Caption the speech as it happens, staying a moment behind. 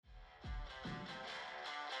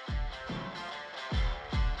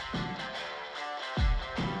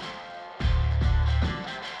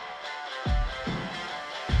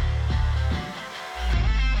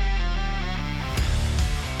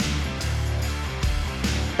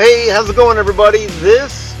Hey, how's it going, everybody?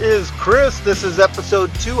 This is Chris. This is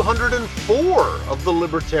episode 204 of the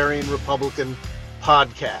Libertarian Republican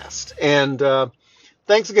podcast. And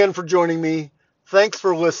thanks again for joining me. Thanks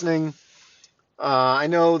for listening. I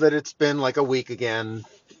know that it's been like a week again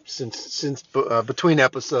since between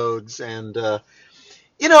episodes, and I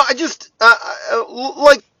just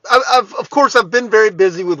of course I've been very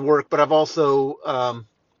busy with work, but I've also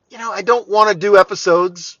I don't want to do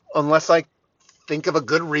episodes unless I think of a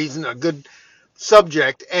good reason, a good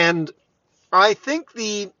subject. And I think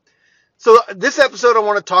this episode I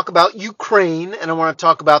want to talk about Ukraine, and I want to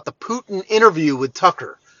talk about the Putin interview with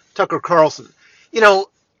Tucker Carlson. I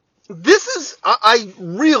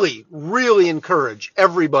really, really encourage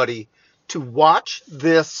everybody to watch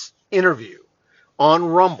this interview on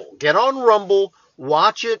Rumble. Get on Rumble,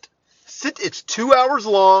 watch it. It's 2 hours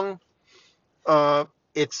long.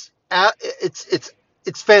 It's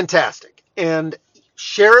fantastic, and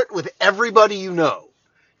share it with everybody you know.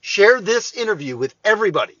 Share this interview with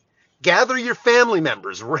everybody. Gather your family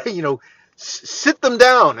members, sit them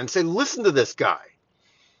down and say, listen to this guy.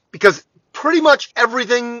 Because pretty much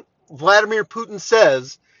everything Vladimir Putin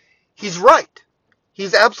says, he's right.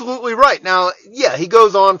 He's absolutely right. Now, yeah, he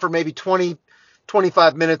goes on for maybe 20,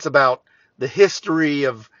 25 minutes about the history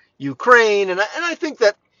of Ukraine. And I think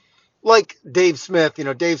that, like Dave Smith,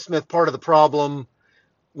 part of the problem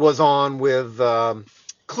was on with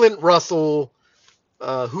Clint Russell,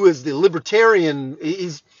 who is the Libertarian.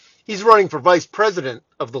 He's running for vice president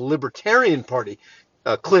of the Libertarian Party.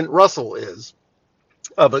 Clint Russell is.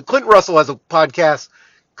 But Clint Russell has a podcast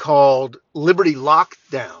called Liberty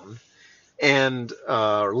Lockdown, and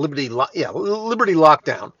Liberty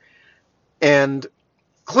Lockdown. And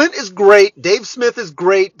Clint is great. Dave Smith is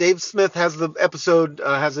great. Dave Smith has the episode,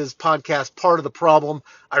 has his podcast, Part of the Problem.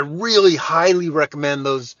 I really highly recommend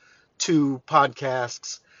those two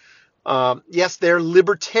podcasts. Yes, they're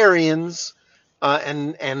libertarians,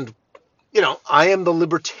 and I am the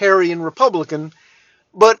Libertarian Republican,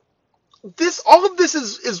 but all of this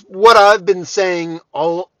is what I've been saying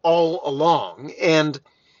all along, and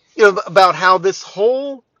about how this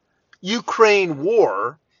whole Ukraine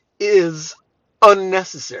war is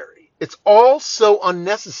unnecessary. It's all so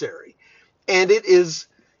unnecessary, and it's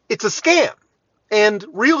a scam. And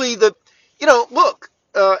really,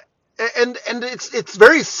 it's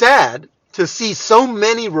very sad to see so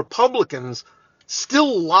many Republicans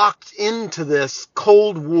still locked into this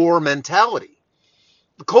Cold War mentality.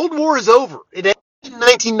 The Cold War is over. It ended in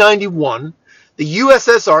 1991. The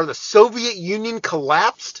USSR, the Soviet Union,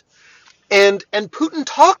 collapsed, and Putin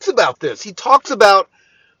talks about this.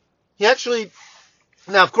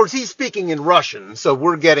 Now, of course, he's speaking in Russian, so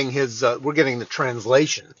we're getting the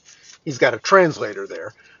translation. He's got a translator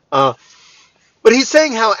there. But he's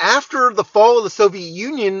saying how after the fall of the Soviet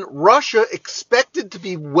Union, Russia expected to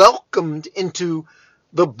be welcomed into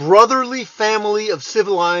the brotherly family of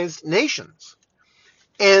civilized nations.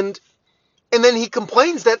 And then he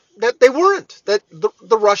complains that they weren't, that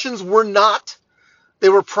the Russians were not. They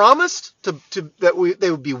were promised that they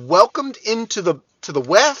would be welcomed into the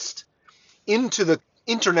West, into the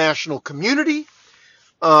international community,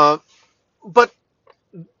 but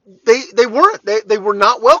they weren't. They were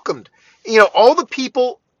not welcomed. All the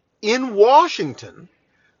people in Washington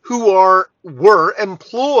who were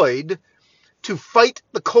employed to fight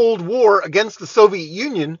the Cold War against the Soviet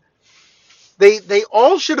Union, they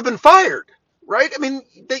all should have been fired, right? I mean,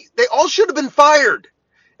 they all should have been fired.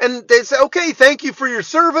 And they say, okay, thank you for your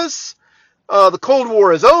service. The Cold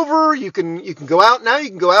War is over. You can go out now. You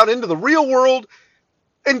can go out into the real world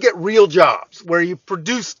and get real jobs where you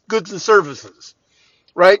produce goods and services,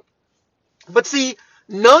 right? But see,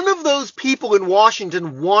 none of those people in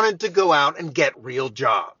Washington wanted to go out and get real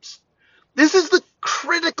jobs. This is the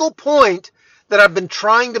critical point that I've been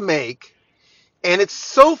trying to make, and it's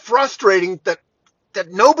so frustrating that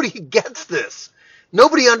nobody gets this.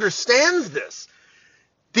 Nobody understands this.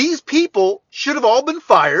 These people should have all been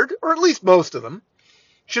fired, or at least most of them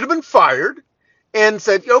should have been fired, and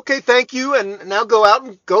said, okay, thank you, and now go out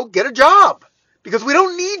and go get a job, because we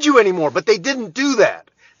don't need you anymore. But they didn't do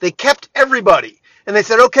that. They kept everybody. And they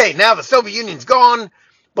said, okay, now the Soviet Union's gone,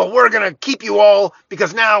 but we're going to keep you all,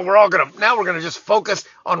 because now we're going to just focus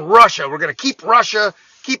on Russia. We're going to keep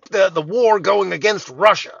the war going against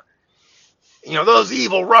Russia. Those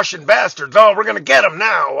evil Russian bastards. Oh, we're going to get them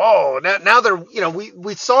now. Oh, now they're,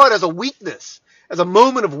 we saw it as a weakness, as a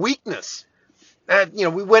moment of weakness.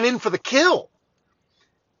 We went in for the kill.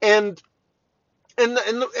 And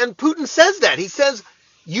Putin says that. He says,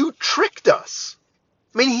 you tricked us.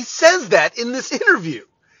 I mean, he says that in this interview.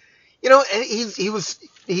 And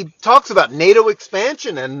he talks about NATO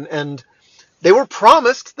expansion, and they were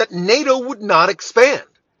promised that NATO would not expand,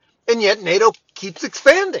 and yet NATO keeps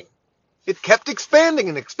expanding. It kept expanding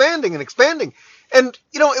and expanding and expanding, and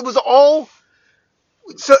it was all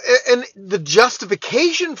so. And the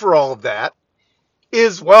justification for all of that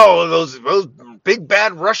is, well, those big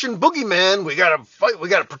bad Russian boogeyman. We gotta fight. We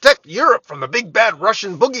gotta protect Europe from the big bad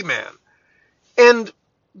Russian boogeyman.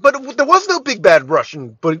 But there was no big bad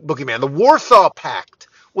Russian boogeyman. The Warsaw Pact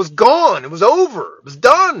was gone. It was over. It was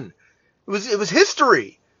done. It was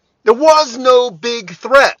history. There was no big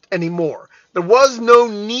threat anymore. There was no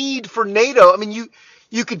need for NATO. I mean,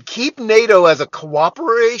 you could keep NATO as a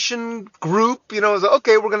cooperation group, as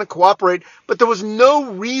okay, we're going to cooperate, but there was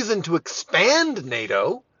no reason to expand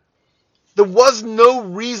NATO. There was no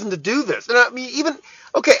reason to do this. And I mean, even,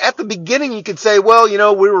 okay, at the beginning you could say, well,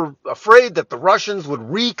 we were afraid that the Russians would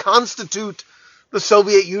reconstitute the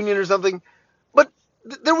Soviet Union or something. But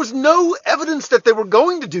there was no evidence that they were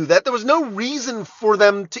going to do that. There was no reason for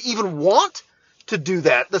them to even want to do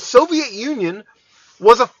that. The Soviet Union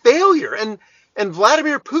was a failure. And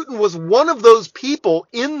Vladimir Putin was one of those people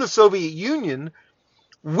in the Soviet Union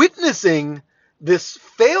witnessing this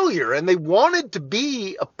failure, and they wanted to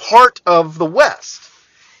be a part of the West.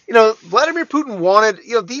 Vladimir Putin wanted,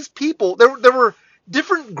 these people, there were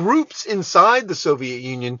different groups inside the Soviet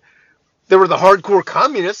Union. There were the hardcore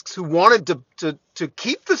communists who wanted to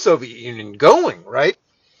keep the Soviet Union going, right?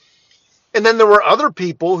 And then there were other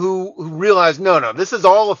people who realized, no, this is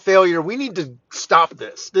all a failure. We need to stop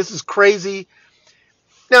this. This is crazy.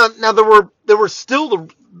 Now there were still the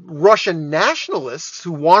Russian nationalists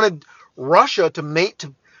who wanted Russia to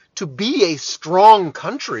be a strong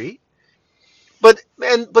country, but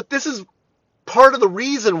this is part of the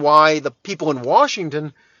reason why the people in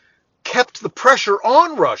Washington kept the pressure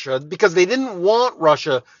on Russia, because they didn't want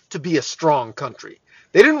Russia to be a strong country.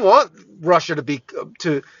 They didn't want Russia to be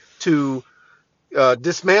to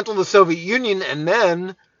dismantle the Soviet Union and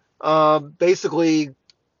then basically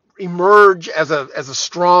emerge as a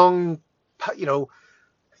strong,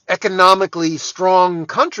 economically strong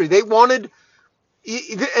country. They wanted,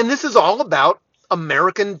 and this is all about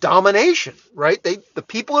American domination, right? The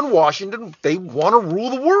people in Washington, they want to rule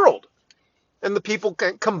the world. And the people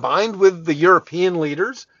combined with the European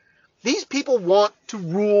leaders, these people want to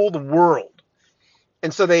rule the world.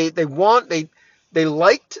 And so they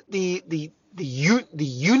liked the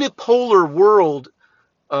unipolar world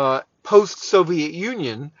post-Soviet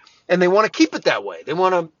Union, and they want to keep it that way. They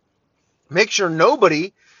want to make sure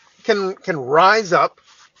nobody can rise up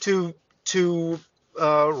to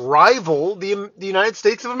rival the United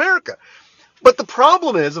States of America. But the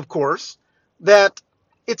problem is, of course, that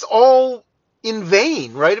it's all in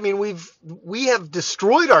vain, right? I mean, we have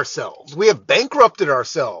destroyed ourselves. We have bankrupted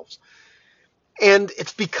ourselves. And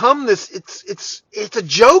it's become this, it's a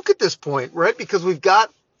joke at this point, right? Because we've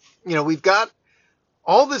got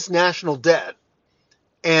all this national debt,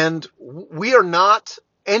 and we are not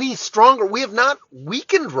any stronger. We have not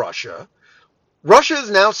weakened Russia. Russia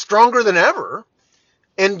is now stronger than ever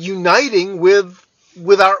and uniting with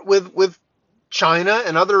China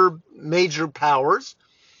and other major powers.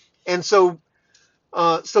 And so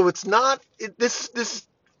it's not,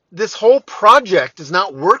 this whole project is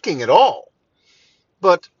not working at all.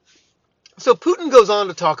 But so Putin goes on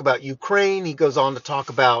to talk about Ukraine. He goes on to talk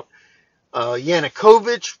about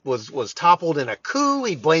Yanukovych was toppled in a coup.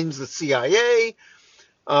 He blames the CIA.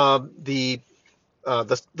 The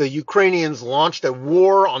Ukrainians launched a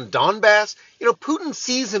war on Donbass. Putin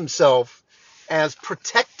sees himself as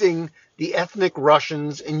protecting the ethnic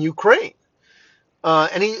Russians in Ukraine,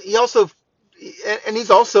 and he's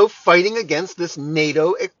also fighting against this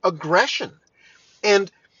NATO aggression. And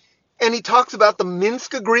he talks about the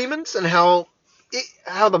Minsk agreements and how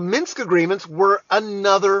the Minsk agreements were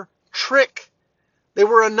another trick. They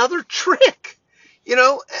were another trick.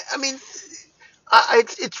 I mean,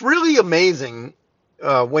 it's really amazing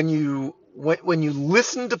when you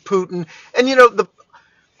listen to Putin, and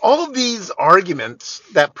all of these arguments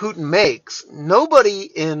that Putin makes. Nobody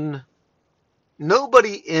in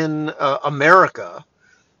America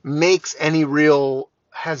has any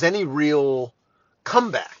real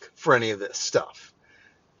comeback for any of this stuff,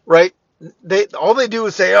 right? All they do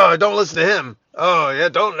is say, "Oh, don't listen to him. Oh, yeah,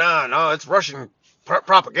 no, it's Russian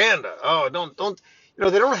propaganda. Oh, don't."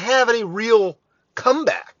 They don't have any real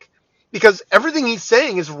comeback because everything he's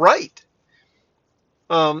saying is right.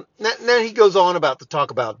 Then he goes on to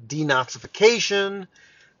talk about denazification,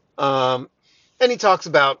 and he talks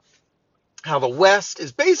about how the West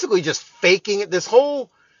is basically just faking it. This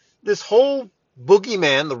whole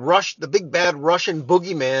boogeyman, the big bad Russian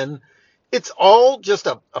boogeyman, it's all just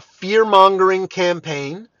a fear-mongering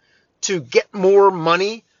campaign to get more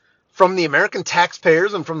money from the American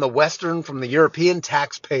taxpayers and from the European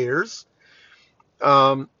taxpayers,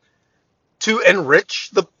 to enrich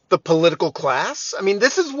the political class. I mean,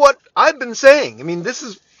 this is what I've been saying. I mean, this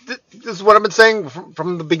is what I've been saying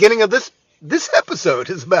from the beginning of this episode,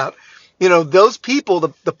 is about, those people,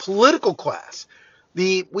 the political class.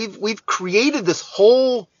 We've created this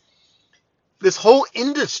whole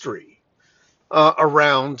industry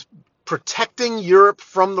around protecting Europe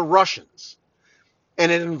from the Russians.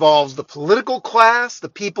 And it involves the political class, the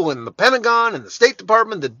people in the Pentagon and the State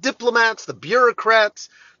Department, the diplomats, the bureaucrats,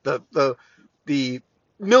 the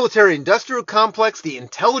military-industrial complex, the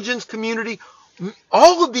intelligence community.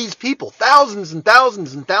 All of these people, thousands and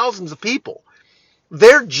thousands and thousands of people,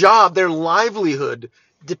 their job, their livelihood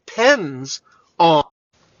depends on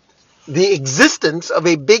the existence of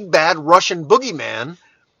a big bad Russian boogeyman.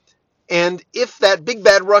 And if that big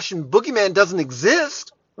bad Russian boogeyman doesn't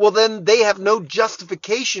exist, well, then they have no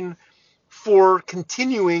justification for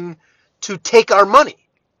continuing to take our money.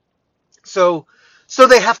 So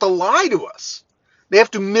they have to lie to us. They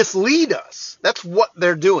have to mislead us. That's what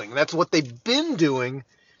they're doing. That's what they've been doing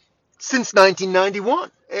since 1991.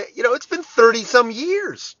 It's been 30 some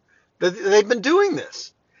years that they've been doing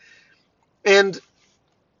this. And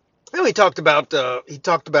he talked about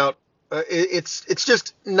it's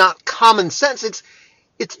just not common sense.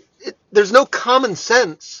 There's no common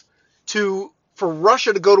sense for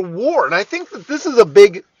Russia to go to war. And I think that this is a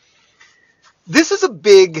big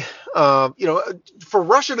for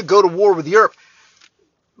Russia to go to war with Europe.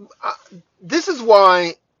 This is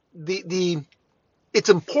why it's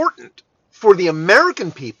important for the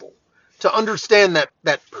American people to understand that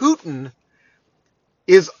Putin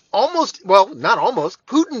is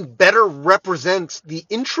Putin better represents the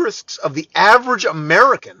interests of the average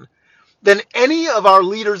American than any of our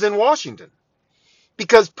leaders in Washington.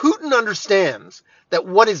 Because Putin understands that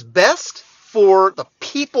what is best for the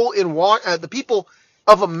people the people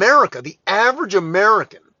of America, the average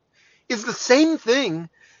American, is the same thing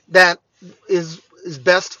that is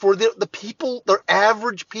best for the people, the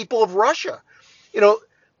average people of Russia.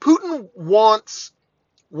 Putin wants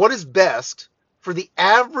what is best for the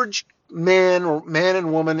average man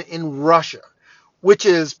and woman in Russia, which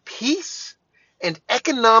is peace and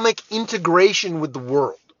economic integration with the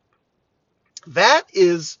world. That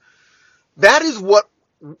is what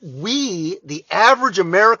we, the average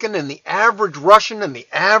American and the average Russian and the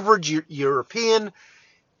average European,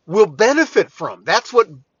 will benefit from. That's what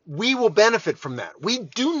we will benefit from. That we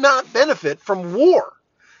do not benefit from war.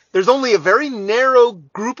 There's only a very narrow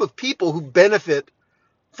group of people who benefit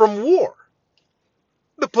from war.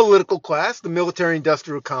 The political class, the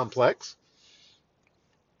military-industrial complex,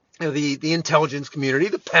 the intelligence community,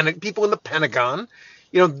 the people in the Pentagon.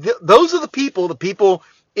 Those are the people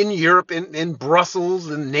in Europe, in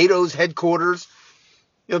Brussels, in NATO's headquarters.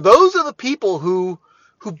 Those are the people who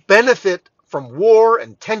benefit from war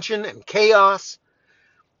and tension and chaos,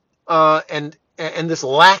 and this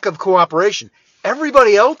lack of cooperation.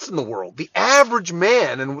 Everybody else in the world, the average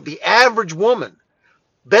man and the average woman,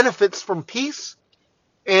 benefits from peace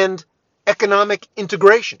and economic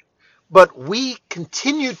integration. But we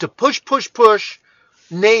continue to push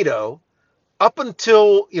NATO up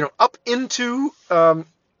until, up into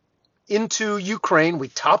Ukraine. We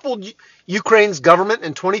toppled Ukraine's government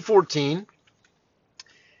in 2014.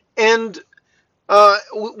 And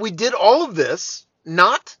we did all of this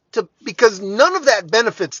because none of that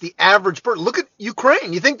benefits the average person. Look at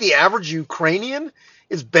Ukraine. You think the average Ukrainian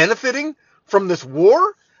is benefiting from this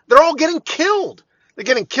war? They're all getting killed. They're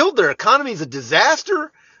getting killed. Their economy is a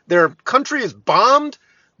disaster. Their country is bombed.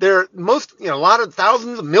 A lot of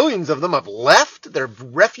thousands of millions of them have left. They're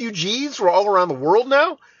refugees from all around the world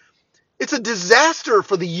now. It's a disaster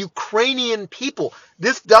for the Ukrainian people.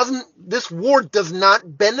 This war does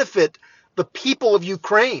not benefit the people of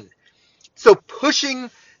Ukraine. So pushing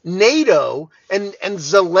NATO and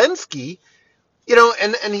Zelensky,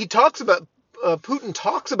 and he talks about, Putin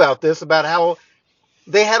talks about this, about how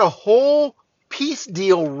they had a whole peace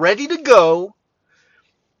deal ready to go,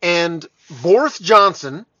 and Boris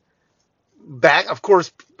Johnson,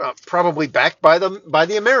 probably backed by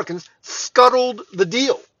the Americans, scuttled the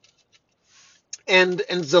deal. And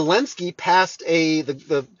Zelensky passed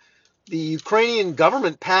the Ukrainian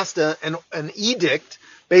government passed an edict,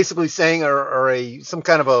 basically saying, or some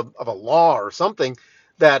kind of a law or something,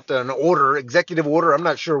 that an order, executive order, I'm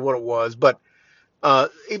not sure what it was, but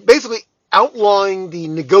it basically outlawing the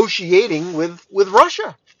negotiating with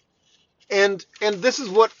Russia. And this is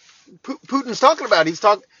what Putin's talking about. He's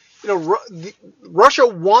talking, Russia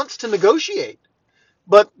wants to negotiate,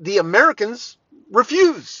 but the Americans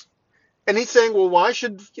refuse. And he's saying, well, um,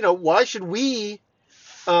 why should we?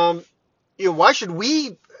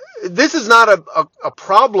 This is not a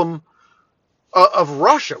problem of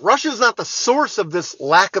Russia. Russia is not the source of this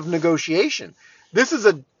lack of negotiation. This is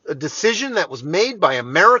a decision that was made by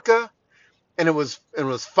America, and it was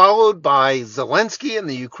followed by Zelensky and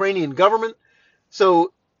the Ukrainian government.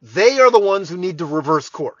 So they are the ones who need to reverse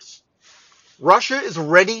course. Russia is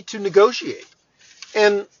ready to negotiate,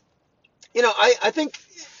 and I think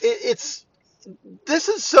it's this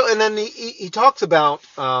is so. And then he talks about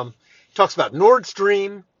Nord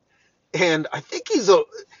Stream, and I think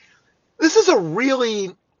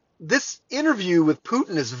this interview with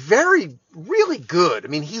Putin is really good. I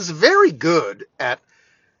mean, he's very good at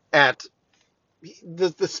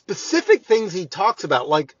the specific things he talks about,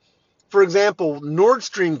 like, for example, Nord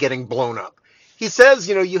Stream getting blown up. He says,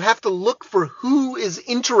 you have to look for who is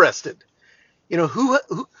interested, who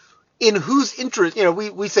in whose interest,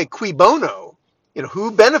 we say cui bono,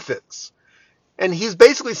 who benefits. And he's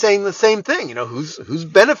basically saying the same thing, who's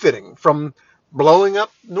benefiting from blowing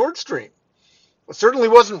up Nord Stream. It certainly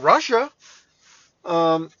wasn't Russia.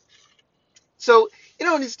 So,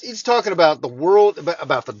 and he's talking about the world,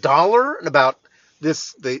 about the dollar, and about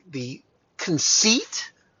the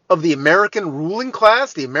conceit of the American ruling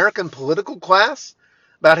class, the American political class,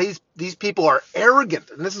 about these people are arrogant.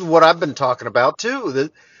 And this is what I've been talking about too.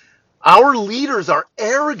 That our leaders are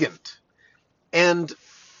arrogant, and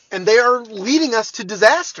they are leading us to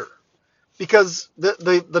disaster, because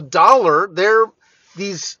the dollar,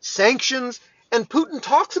 these sanctions, and Putin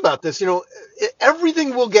talks about this.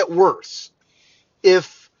 Everything will get worse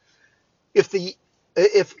if the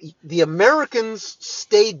Americans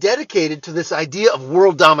stay dedicated to this idea of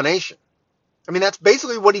world domination. I mean, that's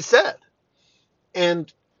basically what he said.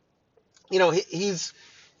 And we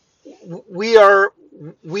are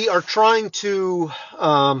trying to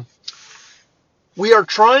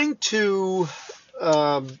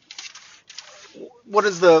what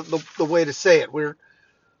is the way to say it?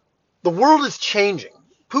 The world is changing.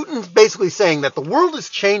 Putin's basically saying that the world is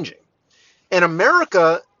changing, and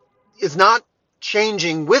America is not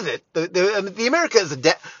changing with it.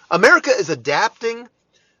 America is adapting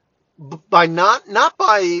by not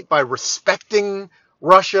by respecting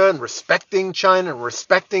Russia and respecting China and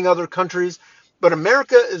respecting other countries, but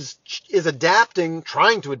America is adapting,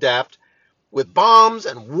 trying to adapt with bombs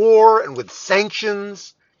and war and with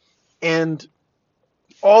sanctions, and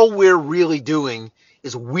all we're really doing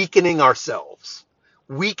is weakening ourselves,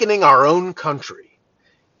 weakening our own country,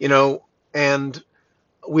 and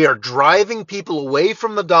we are driving people away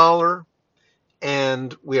from the dollar,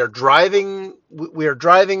 and we are driving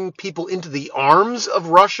people into the arms of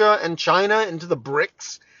Russia and China, into the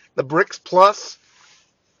BRICS Plus.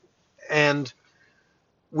 And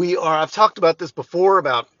I've talked about this before,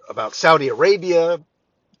 about Saudi Arabia,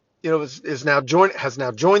 has now joined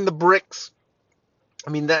the BRICS. I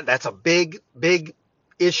mean, that's a big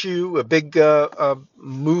issue, a big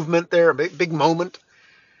movement there, a big moment.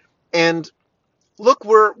 And look,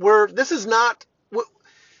 this is not,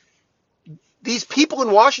 these people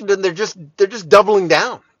in Washington, they're just doubling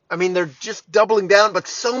down. I mean, they're just doubling down, but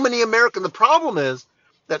so many Americans, the problem is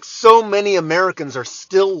that so many Americans are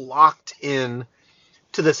still locked in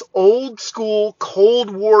to this old school Cold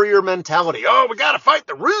Warrior mentality. Oh, we got to fight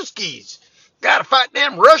the Ruskies. Got to fight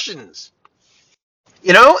damn Russians.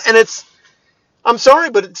 And I'm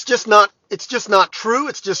sorry, but it's just not true.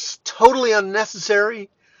 It's just totally unnecessary.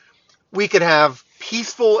 We could have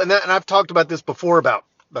peaceful, and I've talked about this before about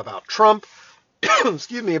Trump,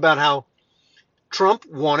 excuse me, about how Trump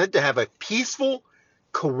wanted to have a peaceful,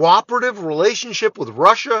 cooperative relationship with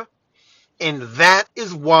Russia, and that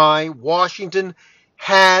is why Washington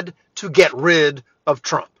had to get rid of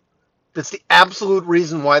Trump. That's the absolute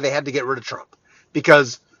reason why they had to get rid of Trump,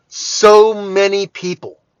 because so many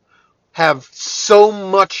people have so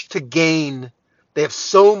much to gain. They have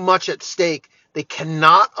so much at stake. They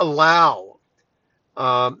cannot allow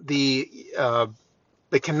this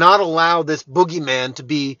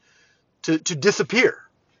boogeyman to disappear,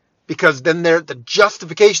 because then the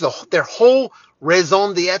justification, their whole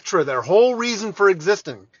raison d'etre, their whole reason for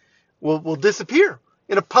existing will disappear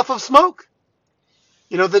in a puff of smoke.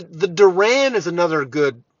 The Duran is another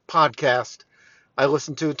good podcast I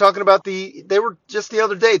listened to, talking about they were just the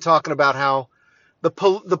other day talking about how the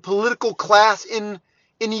political class in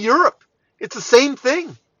Europe, it's the same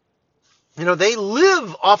thing. They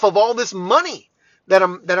live off of all this money that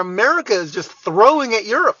America is just throwing at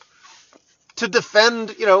Europe to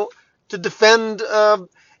defend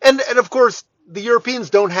And of course, the Europeans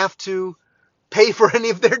don't have to pay for any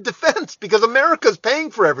of their defense because America's paying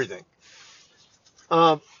for everything.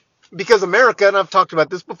 Because America, and I've talked about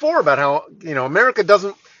this before, about how, America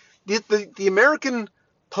doesn't, the American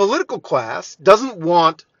political class doesn't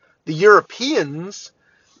want the Europeans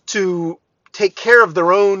to take care of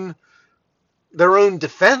their own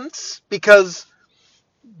defense, because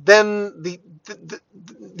then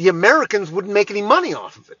the Americans wouldn't make any money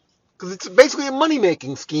off of it, because it's basically a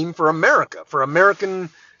money-making scheme for America, for American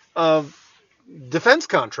defense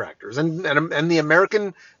contractors and the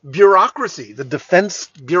American bureaucracy, the defense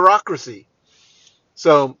bureaucracy.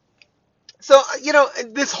 So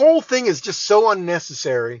this whole thing is just so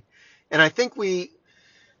unnecessary, and I think we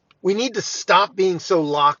need to stop being so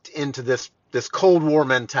locked into this Cold War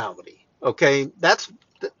mentality. Okay,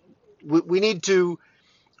 we need to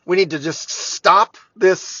just stop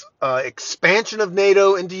this expansion of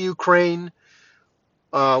NATO into Ukraine.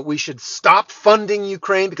 We should stop funding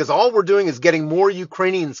Ukraine, because all we're doing is getting more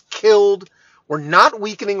Ukrainians killed. We're not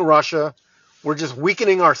weakening Russia. We're just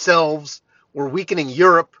weakening ourselves. We're weakening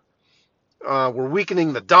Europe. We're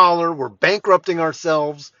weakening the dollar. We're bankrupting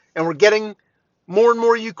ourselves. And we're getting more and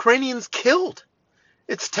more Ukrainians killed.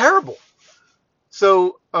 It's terrible.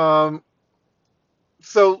 So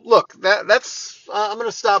look, that's I'm going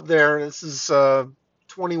to stop there. This is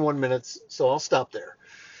 21 minutes, so I'll stop there.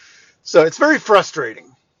 So it's very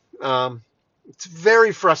frustrating. It's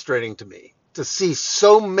very frustrating to me to see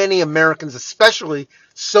so many Americans, especially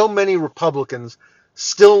so many Republicans,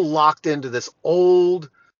 still locked into this old,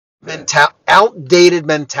 outdated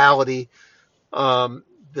mentality,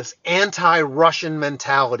 this anti-Russian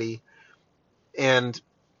mentality. And,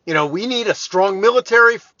 we need a strong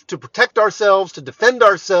military to protect ourselves, to defend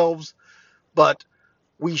ourselves, but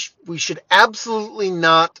we should absolutely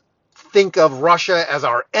not think of Russia as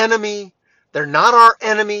our enemy. They're not our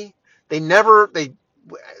enemy.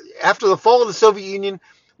 After the fall of the Soviet Union,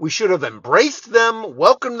 we should have embraced them,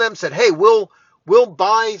 welcomed them, said, hey, we'll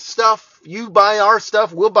buy stuff, you buy our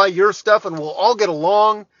stuff, we'll buy your stuff, and we'll all get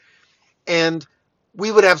along. And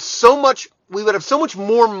we would have so much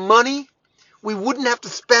more money. We wouldn't have to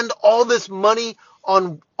spend all this money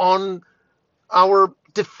on our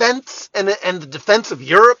defense and the defense of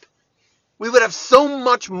Europe. We would have so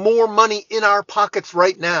much more money in our pockets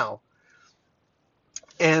right now.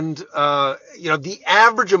 And, the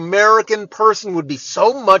average American person would be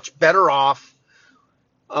so much better off.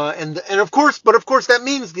 And of course that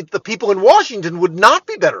means the people in Washington would not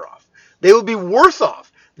be better off. They would be worse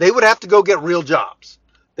off. They would have to go get real jobs.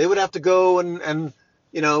 They would have to go and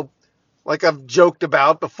like I've joked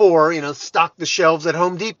about before, stock the shelves at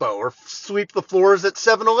Home Depot or sweep the floors at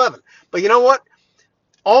 7-Eleven. But you know what?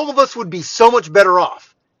 All of us would be so much better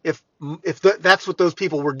off if that's what those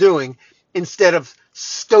people were doing, instead of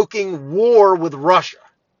stoking war with Russia,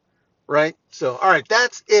 right? So, all right,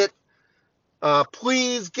 that's it.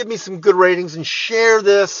 Please give me some good ratings and share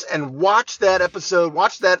this, and watch that episode.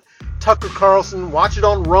 Watch that Tucker Carlson. Watch it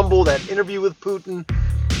on Rumble, that interview with Putin.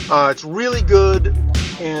 It's really good,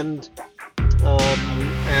 and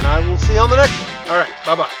I will see you on the next one. All right,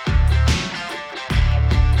 bye-bye.